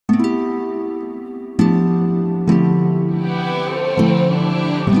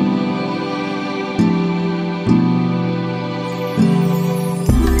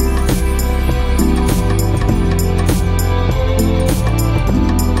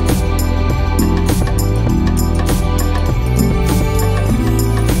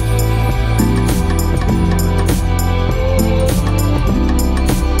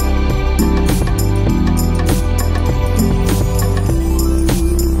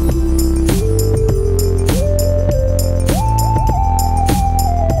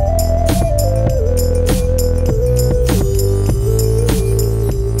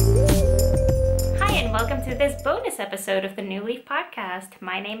podcast.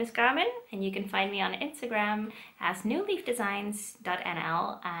 My name is Carmen, and you can find me on Instagram as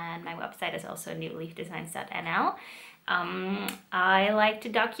newleafdesigns.nl, and my website is also newleafdesigns.nl. I like to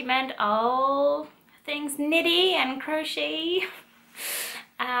document all things knitty and crochet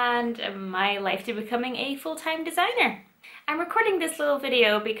and my life to becoming a full-time designer. I'm recording this little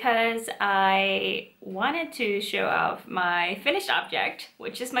video because I wanted to show off my finished object,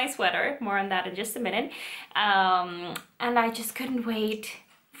 which is my sweater. More on that in just a minute. And I just couldn't wait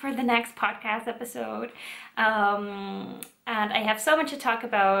for the next podcast episode. And I have so much to talk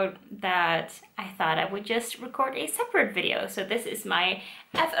about that I thought I would just record a separate video. So this is my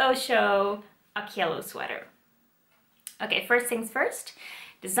FO show Occhiello Sweater. Okay, first things first.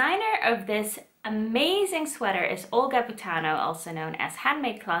 Designer of this amazing sweater is Olga Putano, also known as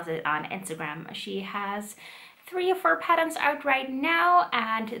Handmade Closet on Instagram. She has 3 or 4 patterns out right now,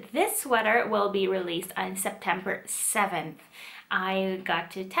 and this sweater will be released on September 7th. I got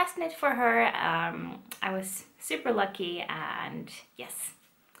to test knit for her. I was super lucky, and yes,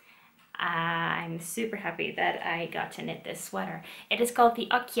 I'm super happy that I got to knit this sweater. It is called the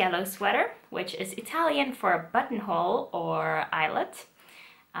Occhiello Sweater, which is Italian for buttonhole or eyelet.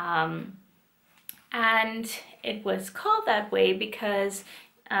 And it was called that way because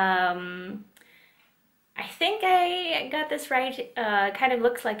I think I got this right. Kind of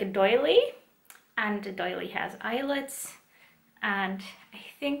looks like a doily, and a doily has eyelets, and I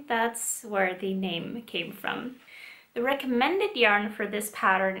think that's where the name came from. The recommended yarn for this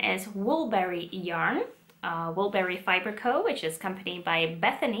pattern is Woolberry yarn, Woolberry Fiber Co., which is accompanied by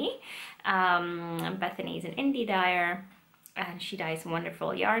Bethany. Bethany is an indie dyer, and she dyes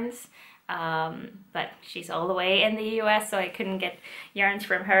wonderful yarns. But she's all the way in the US, so I couldn't get yarns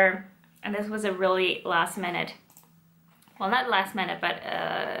from her. And this was a really last minute, well, not last minute, but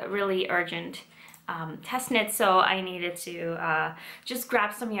really urgent test knit, so I needed to just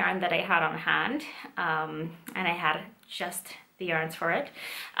grab some yarn that I had on hand, and I had just the yarns for it.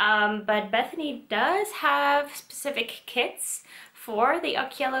 But Bethany does have specific kits for the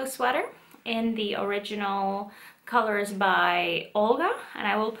Occhiello sweater in the original colors by Olga, and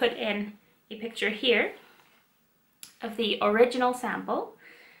I will put in a picture here of the original sample.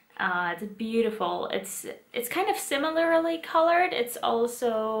 It's beautiful. It's kind of similarly colored. It's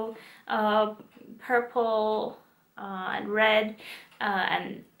also purple and red,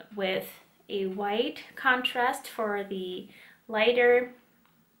 and with a white contrast for the lighter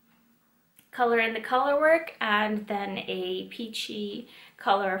color in the color work, and then a peachy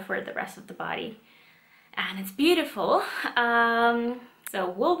color for the rest of the body. And it's beautiful.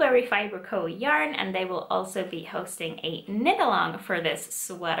 So Woolberry Fiber Co. yarn, and they will also be hosting a knit along for this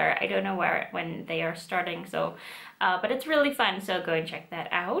sweater. I don't know when they are starting, so but it's really fun, so go and check that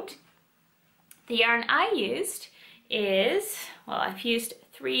out. The yarn I used is, well, I've used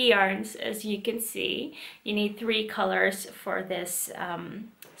 3 yarns, as you can see. You need 3 colors for this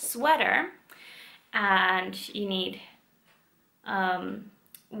sweater, and you need 1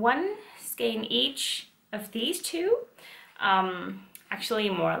 skein each of these 2. Actually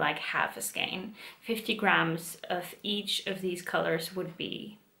more like half a skein. 50 grams of each of these colors would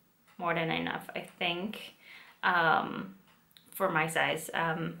be more than enough, I think, for my size.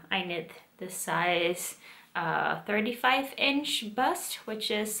 I knit the size 35-inch bust, which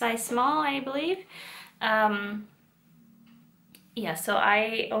is size small, I believe. Yeah, so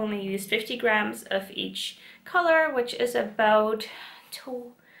I only used 50 grams of each color, which is about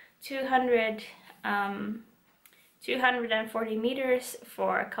 240 meters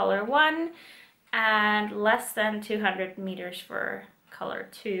for color 1 and less than 200 meters for color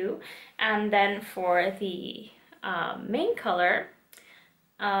 2. And then for the main color,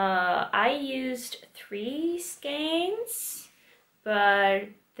 I used 3 skeins, but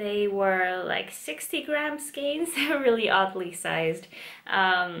they were like 60 gram skeins. They were really oddly sized.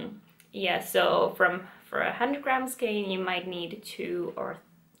 Yeah, so for a 100 gram skein you might need 2 or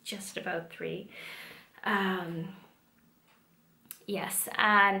just about 3. Yes,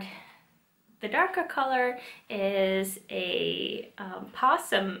 and the darker color is a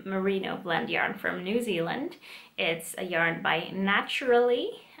Possum Merino blend yarn from New Zealand. It's a yarn by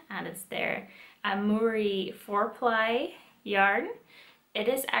Naturally, and it's their Amuri 4-ply yarn. It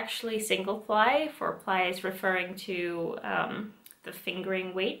is actually single ply. 4-ply is referring to the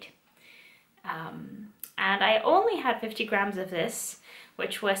fingering weight. And I only had 50 grams of this,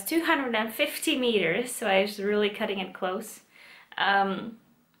 which was 250 meters, so I was really cutting it close.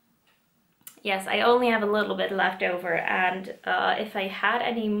 Yes, I only have a little bit left over, and if I had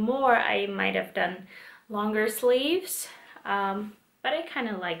any more, I might have done longer sleeves, but I kind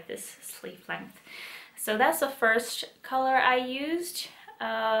of like this sleeve length. So that's the first color I used,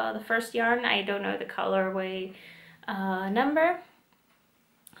 the first yarn. I don't know the colorway number.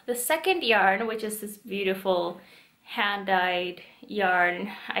 The second yarn, which is this beautiful hand-dyed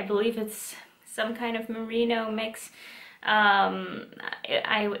yarn, I believe it's some kind of merino mix.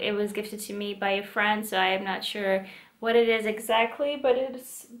 It was gifted to me by a friend, so I am not sure what it is exactly, but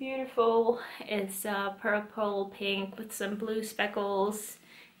it's beautiful. It's purple pink with some blue speckles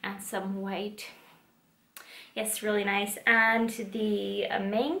and some white. Yes, really nice. And the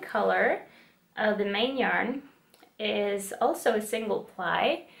main color, the main yarn, is also a single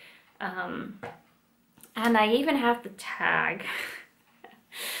ply, and I even have the tag.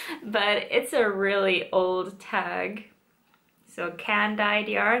 But it's a really old tag. So can-dyed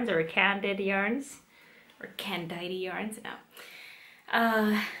yarns, or candid yarns, or can-dyed yarns,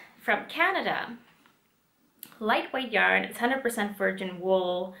 no. From Canada. Lightweight yarn, it's 100% virgin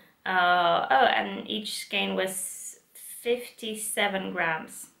wool. Oh, and each skein was 57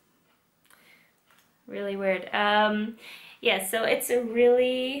 grams. Really weird. Yeah, so it's a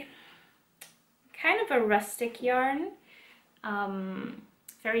really kind of a rustic yarn.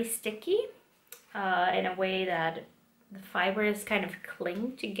 Very sticky in a way that the fibers kind of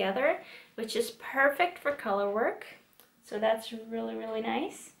cling together, which is perfect for color work. So that's really, really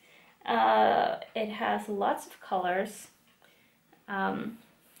nice. It has lots of colors. I'm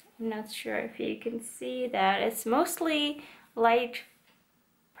not sure if you can see that. It's mostly light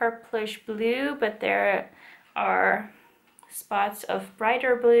purplish blue, but there are spots of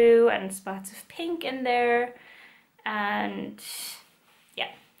brighter blue and spots of pink in there, and yeah,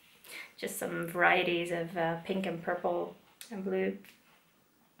 just some varieties of pink and purple and blue.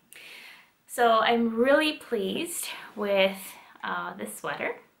 So I'm really pleased with this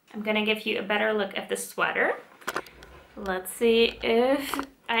sweater. I'm gonna give you a better look at the sweater. Let's see if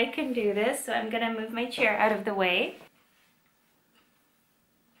I can do this. So I'm gonna move my chair out of the way.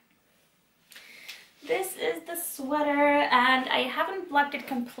 This is the sweater, and I haven't blocked it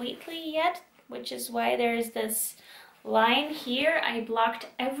completely yet, which is why there's this line here. I blocked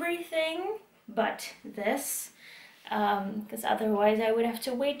everything but this, because otherwise I would have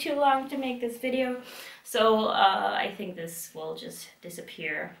to wait too long to make this video. So I think this will just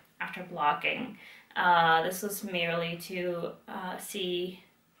disappear after blocking. This was merely to see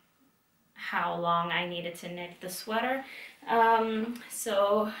how long I needed to knit the sweater.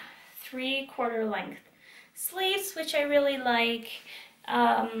 So 3/4 length sleeves, which I really like.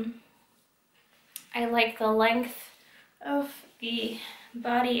 I like the length of the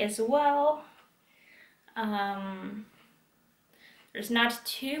body as well. There's not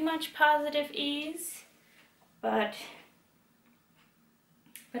too much positive ease, but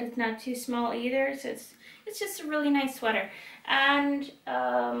it's not too small either, so it's just a really nice sweater. And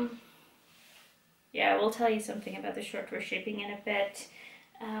yeah, I will tell you something about the short row shaping in a bit.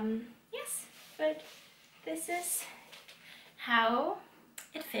 Yes, but this is how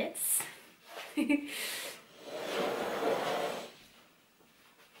it fits.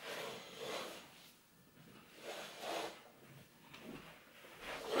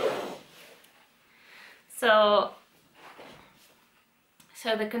 So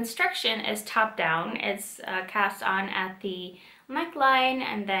the construction is top down. It's cast on at the neckline,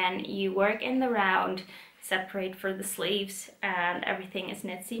 and then you work in the round, separate for the sleeves, and everything is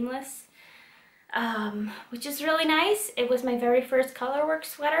knit seamless, which is really nice. It was my very first colorwork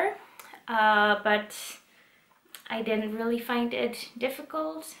sweater, but I didn't really find it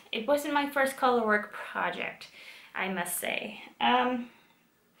difficult. It wasn't my first colorwork project, I must say.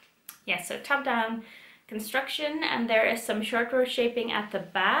 Yeah, so top down construction, and there is some short row shaping at the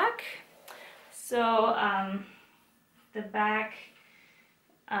back. So the back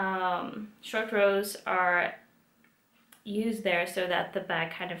short rows are used there so that the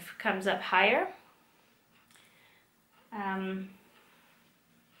back kind of comes up higher.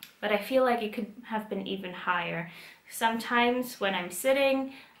 But I feel like it could have been even higher. Sometimes when I'm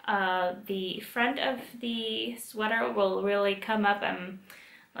sitting, the front of the sweater will really come up and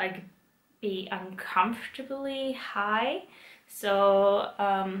like be uncomfortably high. So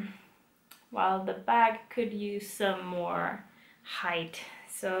while the back could use some more height.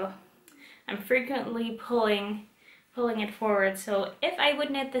 So I'm frequently pulling it forward. So if I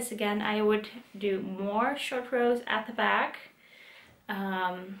would knit this again, I would do more short rows at the back.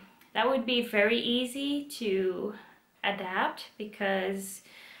 That would be very easy to adapt because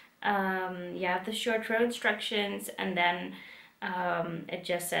you have the short row instructions, and then it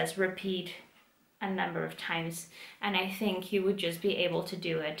just says repeat a number of times, and I think you would just be able to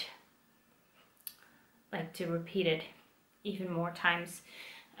do it, like to repeat it even more times.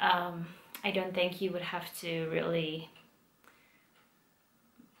 I don't think you would have to really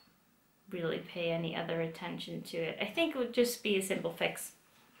pay any other attention to it. I think it would just be a simple fix.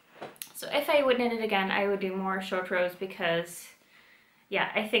 So if I would knit it again, I would do more short rows because, yeah,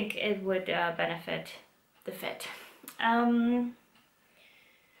 I think it would benefit the fit.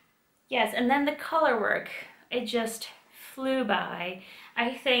 Yes, and then the color work, it just flew by.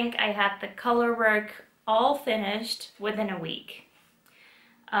 I think I had the color work all finished within a week.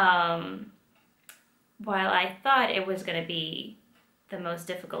 While I thought it was going to be the most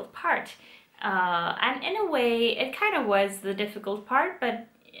difficult part. And in a way, it kind of was the difficult part, but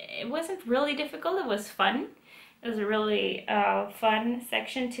it wasn't really difficult, it was fun. It was a really fun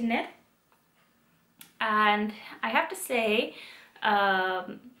section to knit. And I have to say,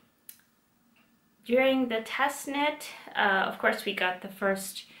 during the test knit, of course we got the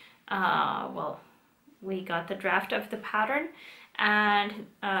first, we got the draft of the pattern, and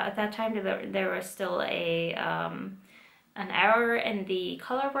at that time there was still a an error in the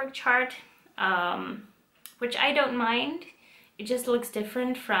color work chart, which I don't mind. It just looks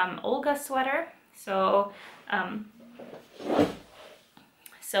different from Olga Sweater. So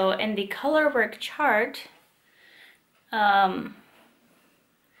so in the color work chart,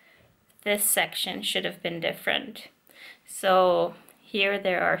 this section should have been different. So here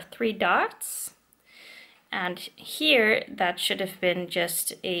there are 3 dots, and here that should have been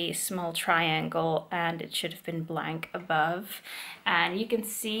just a small triangle, and it should have been blank above. And you can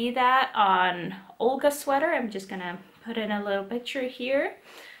see that on Olga Sweater. I'm just gonna put in a little picture here.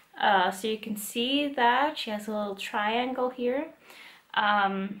 So you can see that she has a little triangle here.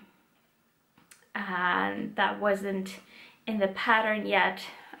 And that wasn't in the pattern yet,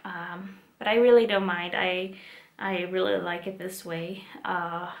 but I really don't mind. I really like it this way.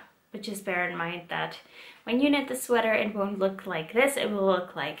 But just bear in mind that when you knit the sweater, it won't look like this. It will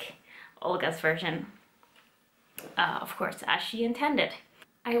look like Olga's version, of course, as she intended.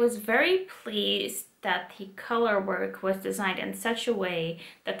 I was very pleased that the color work was designed in such a way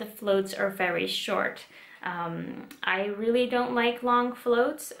that the floats are very short. I really don't like long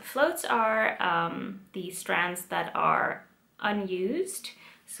floats. Floats are the strands that are unused,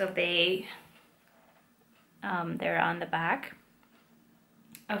 so they're on the back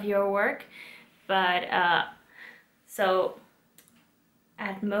of your work, but so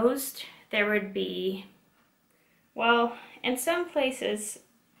at most there would be, well, in some places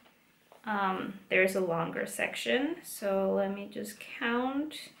there's a longer section, so let me just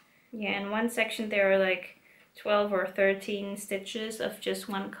count. Yeah, in one section there are like 12 or 13 stitches of just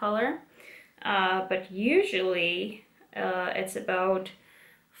one color, but usually it's about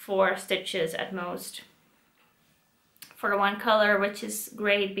 4 stitches at most for one color, which is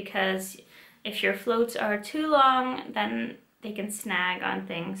great because if your floats are too long, then they can snag on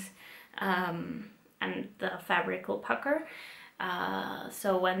things, and the fabric will pucker.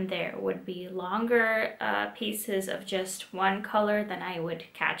 So when there would be longer pieces of just one color, then I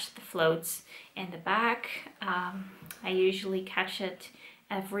would catch the floats in the back. I usually catch it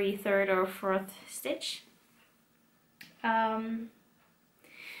every 3rd or 4th stitch. Yeah,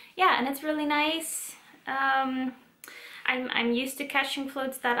 and it's really nice. I'm used to catching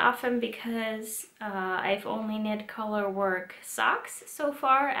floats that often because I've only knit color work socks so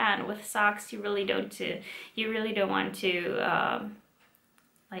far, and with socks you really don't want to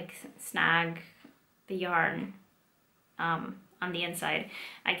like snag the yarn on the inside.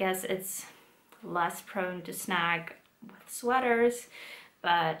 I guess it's less prone to snag with sweaters,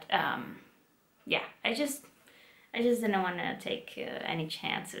 but yeah, I just didn't want to take any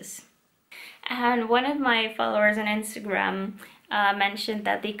chances. And one of my followers on Instagram mentioned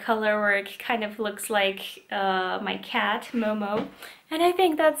that the color work kind of looks like my cat, Momo. And I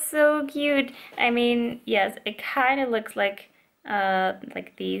think that's so cute. I mean, yes, it kind of looks like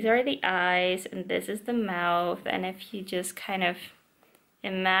these are the eyes and this is the mouth. And if you just kind of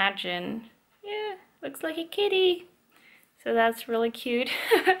imagine, yeah, looks like a kitty. So that's really cute.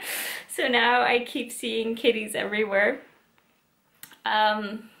 So now I keep seeing kitties everywhere.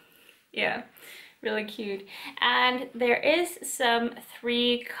 Yeah, really cute. And there is some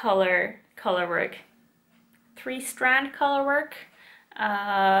 3-strand color work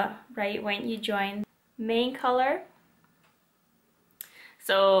right when you join main color.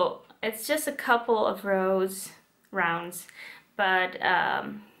 So it's just a couple of rounds, but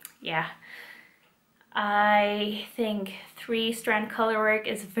yeah, I think 3-strand color work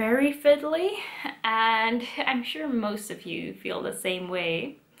is very fiddly, and I'm sure most of you feel the same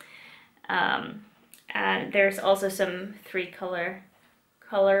way. And there's also some 3-color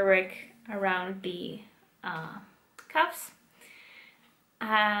work around the cuffs.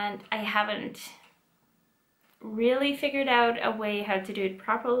 and I haven't really figured out a way how to do it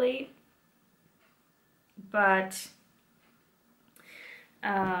properly, but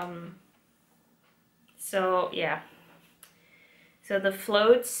so yeah, so the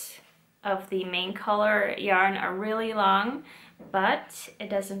floats of the main color yarn are really long, but it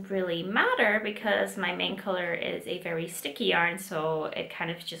doesn't really matter because my main color is a very sticky yarn, so it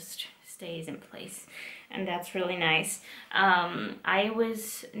kind of just stays in place, and that's really nice. I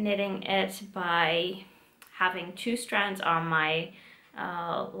was knitting it by having 2 strands on my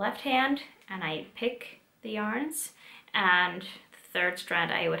left hand, and I pick the yarns, and the 3rd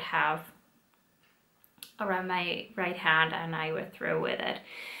strand I would have around my right hand and I would throw with it.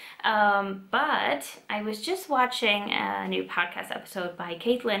 But I was just watching a new podcast episode by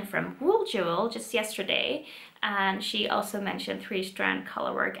Caitlin from Wool Jewel just yesterday, and she also mentioned 3-strand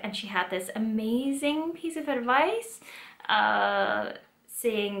color work, and she had this amazing piece of advice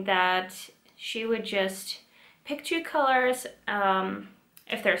saying that she would just pick 2 colors.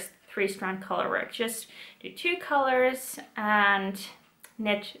 If there's 3-strand color work, just do 2 colors and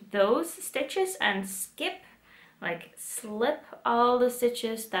knit those stitches and skip, like slip all the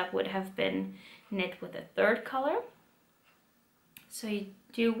stitches that would have been knit with a 3rd color. So you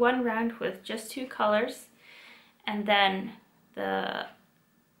do 1 round with just 2 colors, and then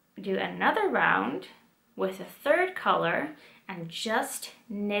do another round with a 3rd color and just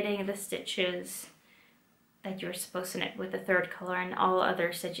knitting the stitches that you're supposed to knit with the 3rd color, and all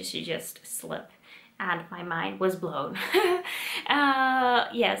other stitches you just slip. And my mind was blown.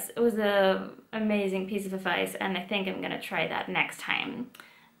 Yes, it was an amazing piece of advice, and I think I'm gonna try that next time.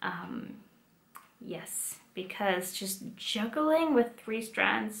 Yes, because just juggling with 3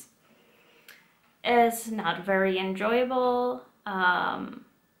 strands is not very enjoyable, and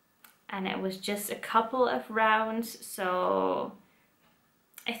it was just a couple of rounds, so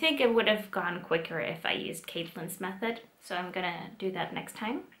I think it would have gone quicker if I used Caitlin's method, so I'm gonna do that next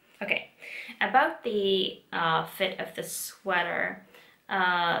time. Okay, about the fit of the sweater,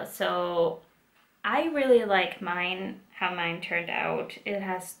 so I really like mine, how mine turned out. It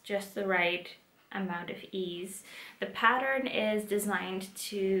has just the right amount of ease. The pattern is designed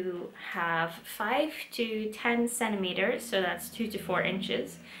to have 5 to 10 centimeters, so that's 2 to 4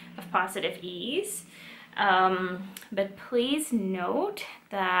 inches of positive ease. But please note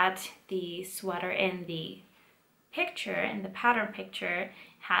that the sweater in the picture, in the pattern picture,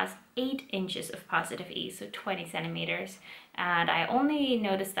 has 8 inches of positive ease, so 20 centimeters, and I only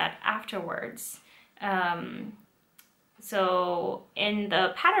noticed that afterwards. So in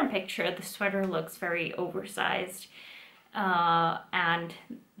the pattern picture, the sweater looks very oversized, and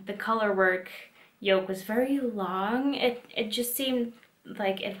the color work yoke was very long. It just seemed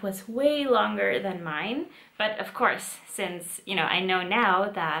like it was way longer than mine, but of course, since, you know, I know now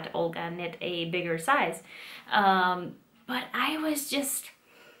that Olga knit a bigger size, but I was just,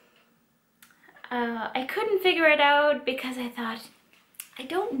 I couldn't figure it out because I thought, I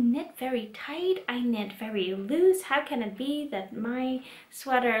don't knit very tight, I knit very loose. How can it be that my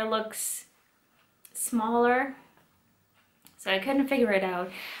sweater looks smaller? So I couldn't figure it out.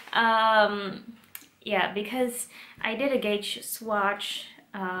 Yeah, because I did a gauge swatch,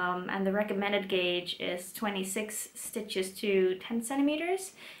 and the recommended gauge is 26 stitches to 10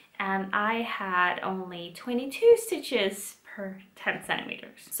 centimeters, and I had only 22 stitches per 10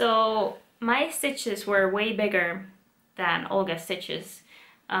 centimeters. So my stitches were way bigger than Olga's stitches,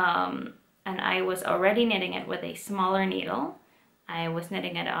 and I was already knitting it with a smaller needle. I was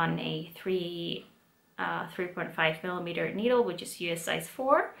knitting it on a 3.5 millimeter needle, which is US size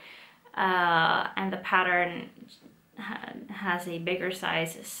 4, and the pattern has a bigger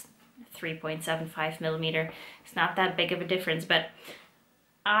size, is 3.75 millimeter. It's not that big of a difference, but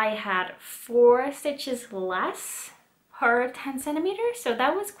I had 4 stitches less per 10 centimeters, so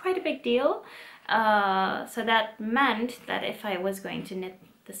that was quite a big deal. So that meant that if I was going to knit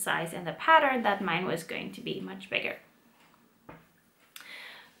the size in the pattern, that mine was going to be much bigger.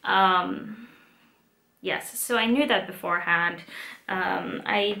 Yes, so I knew that beforehand.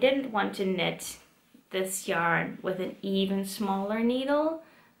 I didn't want to knit this yarn with an even smaller needle,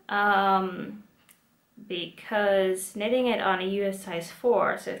 because knitting it on a US size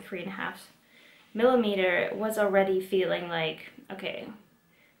 4, so 3.5 millimeter, was already feeling like, okay,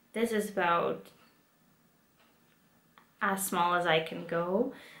 this is about as small as I can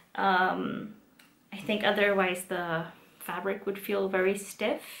go. I think otherwise the fabric would feel very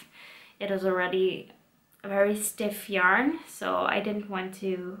stiff. It is already a very stiff yarn, so I didn't want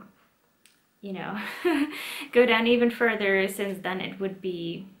to, you know, go down even further, since then it would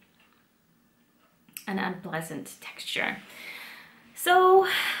be an unpleasant texture. So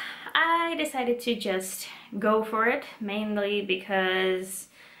I decided to just go for it, mainly because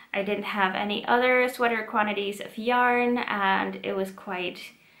I didn't have any other sweater quantities of yarn, and it was quite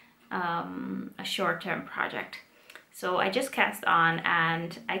a short-term project. So I just cast on,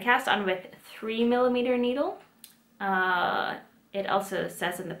 and I cast on with 3mm needle. It also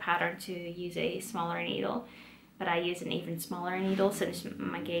says in the pattern to use a smaller needle, but I use an even smaller needle since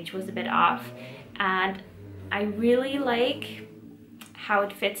my gauge was a bit off. And I really like how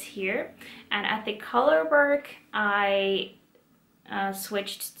it fits here. And at the color work, I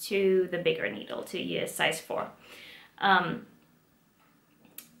switched to the bigger needle, to use size 4.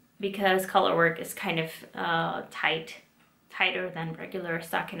 Because color work is kind of tighter than regular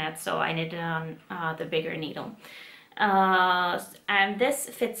stockinette, so I knitted on the bigger needle. And this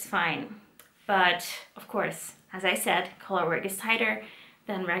fits fine, but of course, as I said, color work is tighter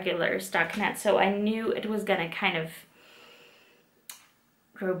than regular stockinette, so I knew it was gonna kind of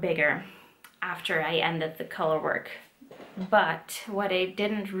grow bigger after I ended the color work. But what I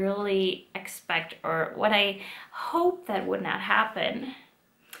didn't really expect, or what I hoped that would not happen,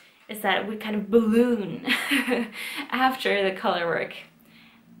 is that it would kind of balloon after the color work,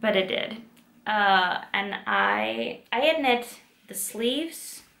 but it did. And I had knit the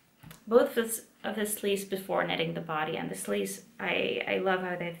sleeves, both of the sleeves before knitting the body, and the sleeves, I love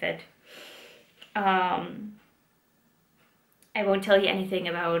how they fit. I won't tell you anything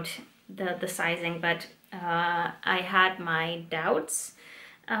about the sizing, but I had my doubts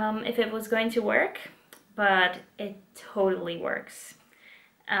if it was going to work, but it totally works.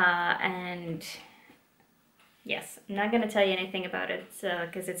 And yes, I'm not going to tell you anything about it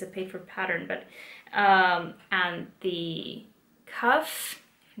because it's a paid for pattern, but and the cuff,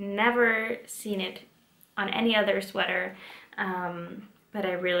 never seen it on any other sweater, but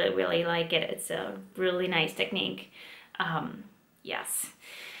I really like it. It's a really nice technique. Yes.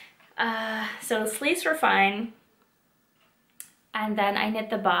 So the sleeves were fine, and then I knit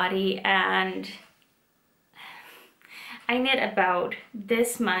the body, and I knit about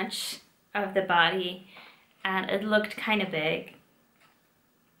this much of the body, and it looked kind of big.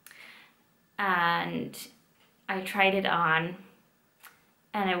 And I tried it on,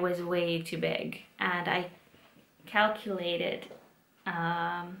 and it was way too big. And I calculated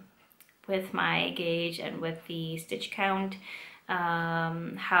with my gauge and with the stitch count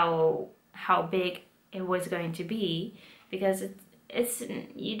how big it was going to be, because it's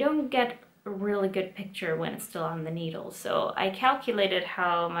you don't get a really good picture when it's still on the needle. So I calculated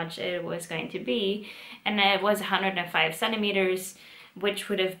how much it was going to be, and it was 105 centimeters, which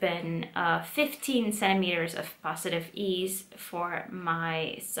would have been 15 centimeters of positive ease for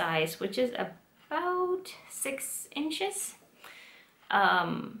my size, which is about 6 inches.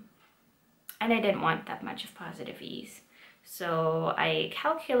 And I didn't want that much of positive ease. So I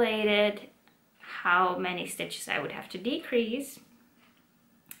calculated how many stitches I would have to decrease.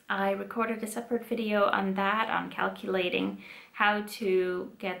 I recorded a separate video on that, on calculating how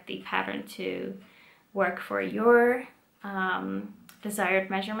to get the pattern to work for your desired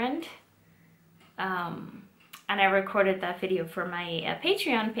measurement. And I recorded that video for my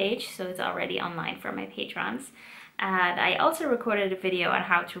Patreon page, so it's already online for my patrons. And I also recorded a video on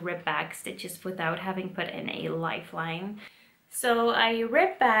how to rip back stitches without having put in a lifeline. So I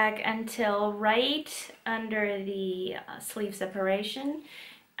ripped back until right under the sleeve separation,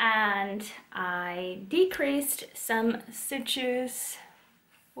 and I decreased some stitches,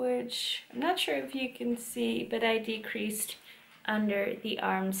 which I'm not sure if you can see, but I decreased under the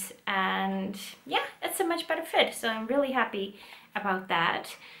arms, and yeah, it's a much better fit. So I'm really happy about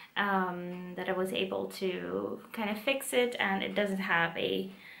that, that I was able to kind of fix it, and it doesn't have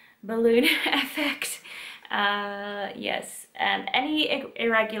a balloon effect. Yes, and any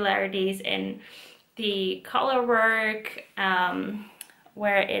irregularities in the color work,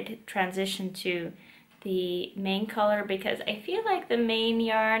 where it transitioned to the main color, because I feel like the main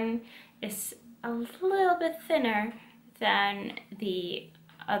yarn is a little bit thinner than the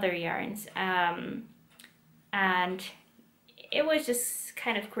other yarns, and it was just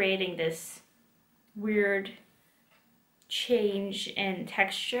kind of creating this weird change in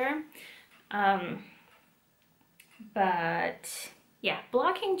texture. But yeah,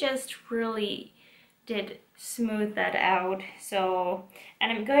 blocking just really did smooth that out. So,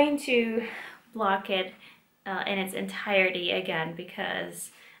 and I'm going to block it in its entirety again,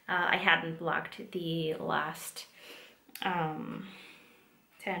 because I hadn't blocked the last 4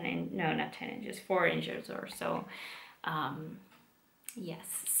 inches or so. Yes,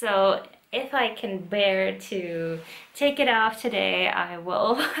 so if I can bear to take it off today, I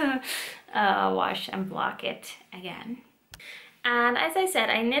will wash and block it again. And as I said,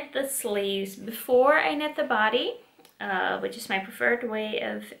 I knit the sleeves before I knit the body, which is my preferred way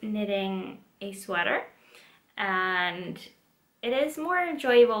of knitting a sweater. And it is more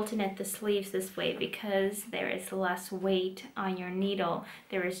enjoyable to knit the sleeves this way because there is less weight on your needle.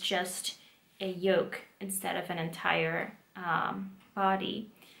 There is just a yoke instead of an entire body.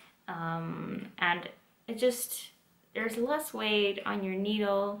 And there's less weight on your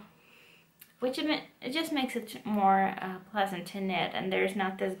needle, which it just makes it more pleasant to knit, and there's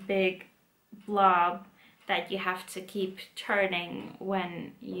not this big blob that you have to keep turning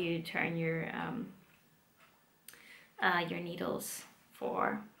when you turn your needles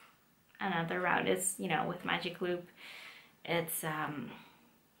for another round. It's, you know, with magic loop, it's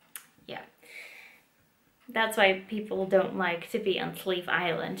yeah, that's why people don't like to be on Sleeve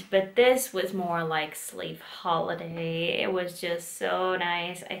Island, but this was more like Sleeve Holiday. It was just so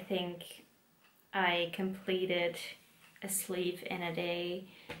nice. I think I completed a sleeve in a day,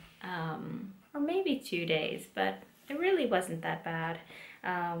 or maybe 2 days, but it really wasn't that bad.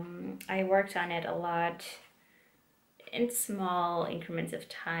 I worked on it a lot in small increments of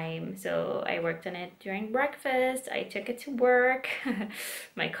time. So I worked on it during breakfast, I took it to work.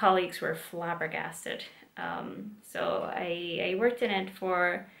 My colleagues were flabbergasted. So I worked in it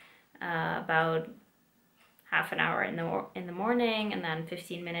for about half an hour in the morning, and then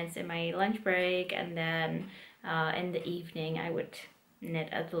 15 minutes in my lunch break, and then in the evening I would knit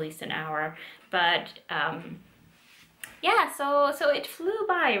at least an hour. But yeah, so it flew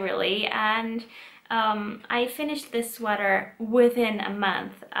by really, and I finished this sweater within a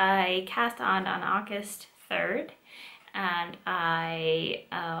month. I cast on August 3rd, and I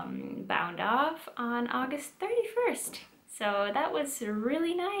bound off on August 31st. So that was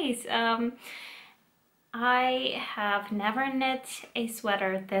really nice. I have never knit a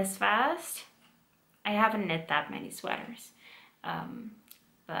sweater this fast. I haven't knit that many sweaters,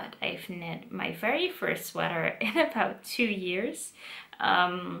 but I've knit my very first sweater in about 2 years.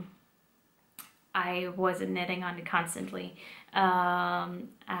 I wasn't knitting on it constantly, and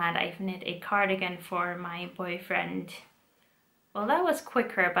I've knit a cardigan for my boyfriend. Well, that was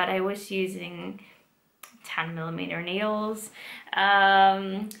quicker, but I was using 10mm needles.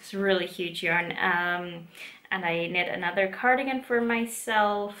 It's really huge yarn. And I knit another cardigan for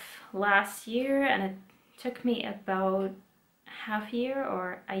myself last year, and it took me about half a year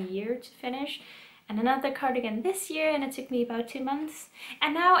or a year to finish. And another cardigan this year, and it took me about 2 months.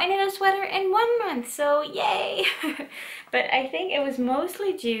 And now I knit a sweater in 1 month, so yay! But I think it was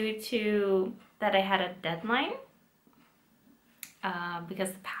mostly due to that I had a deadline,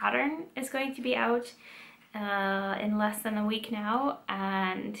 because the pattern is going to be out in less than a week now,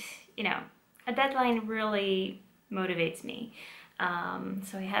 and you know, a deadline really motivates me.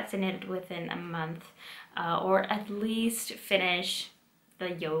 So I had to knit it within a month, or at least finish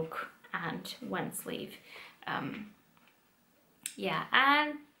the yoke and one sleeve. Yeah,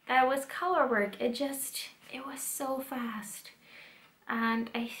 and that was color work. It was so fast, and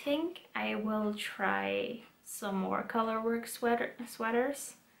I think I will try some more color work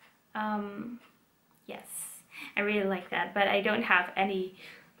sweaters. Yes, I really like that, but I don't have any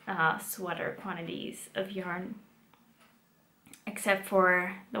sweater quantities of yarn except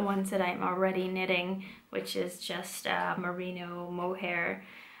for the ones that I'm already knitting, which is just merino mohair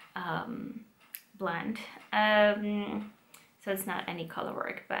blend. So it's not any color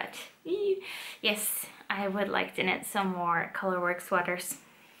work, but yes, I would like to knit some more color work sweaters.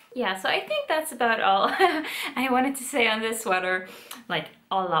 Yeah, so I think that's about all I wanted to say on this sweater, like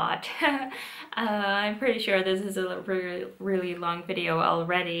a lot. I'm pretty sure this is a really long video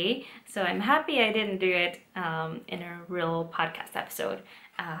already, so I'm happy I didn't do it in a real podcast episode,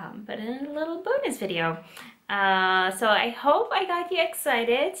 but in a little bonus video. So I hope I got you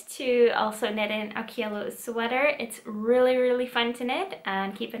excited to also knit an Occhiello sweater. It's really fun to knit,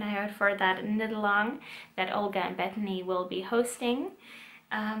 and keep an eye out for that knit along that Olga and Bethany will be hosting.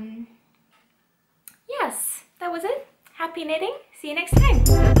 Yes, that was it. Happy knitting. See you next time.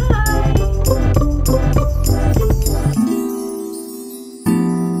 Bye!